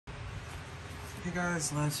Hey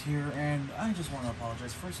guys, Les here, and I just want to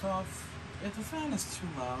apologize. First off, if the fan is too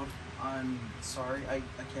loud, I'm sorry. I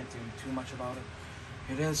can't do too much about it.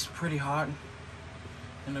 It is pretty hot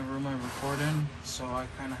in the room I record in, so I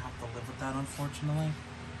kind of have to live with that, unfortunately.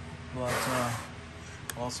 But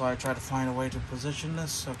also, I try to find a way to position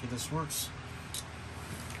this. Okay, this works.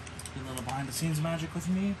 A little behind the scenes magic with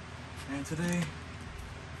me, and today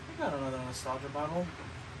we got another nostalgia battle.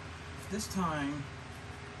 This time,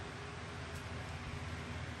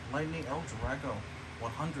 Lightning L-Drago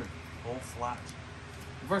 100 full flat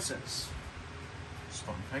versus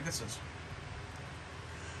Storm Pegasus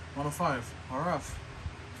 105 RF.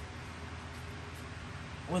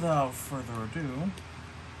 Without further ado,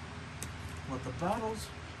 let the battles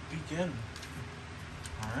begin.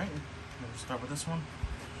 Alright, we'll start with this one.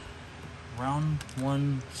 Round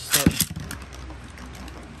 1 start.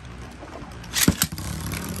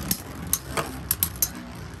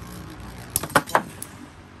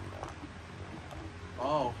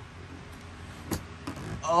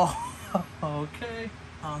 Oh, okay.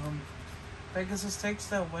 Pegasus takes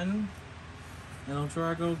that win, and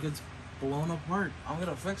L-Drago gets blown apart. I'm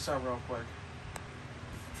gonna fix that real quick.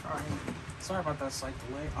 Sorry about that slight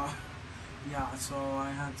delay. Yeah, so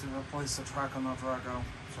I had to replace the track on L-Drago.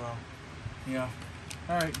 So, yeah.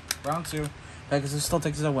 Alright, round 2. Pegasus still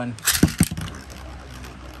takes the win.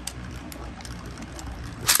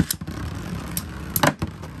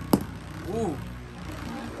 Ooh.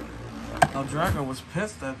 L-Drago was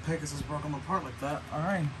pissed that Pegasus broke him apart like that.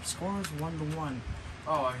 Alright, score is 1-1.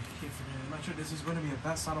 Oh, I keep forgetting to mention this is going to be a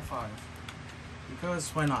best out of 5. Because,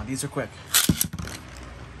 why not? These are quick.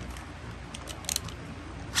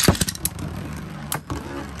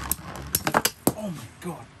 Oh my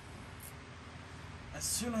god. As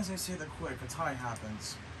soon as I say the quick, a tie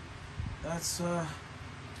happens. That's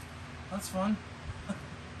fun.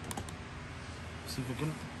 See if we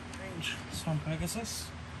can range some Pegasus.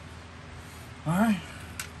 Alright.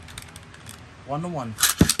 1-1. Alright.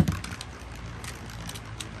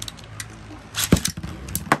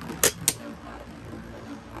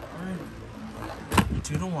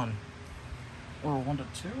 2-1. Or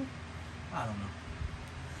 1-2? I don't know.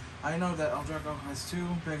 I know that L-Drago has 2,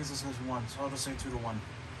 Pegasus has 1, so I'll just say 2-1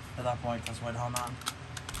 at that point. That's why the hell not.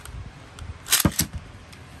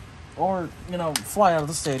 Or, you know, fly out of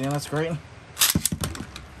the stadium, that's great.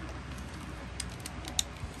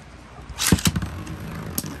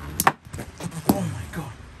 Oh my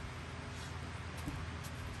god.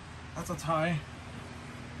 That's a tie.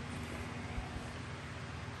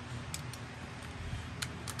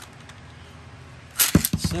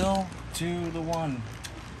 Still 2-1.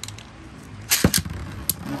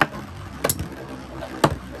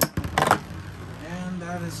 And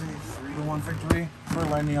that is a 3-1 victory for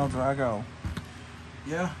Lightning L-Drago.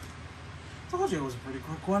 Yeah, told you it was a pretty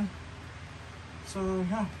quick one. So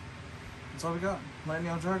yeah, that's all we got.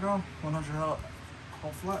 Lightning L-Drago 100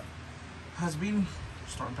 whole flat has been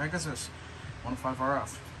Storm Pegasus 105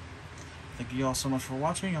 RF. Thank you all so much for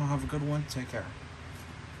watching. Y'all have a good one. Take care.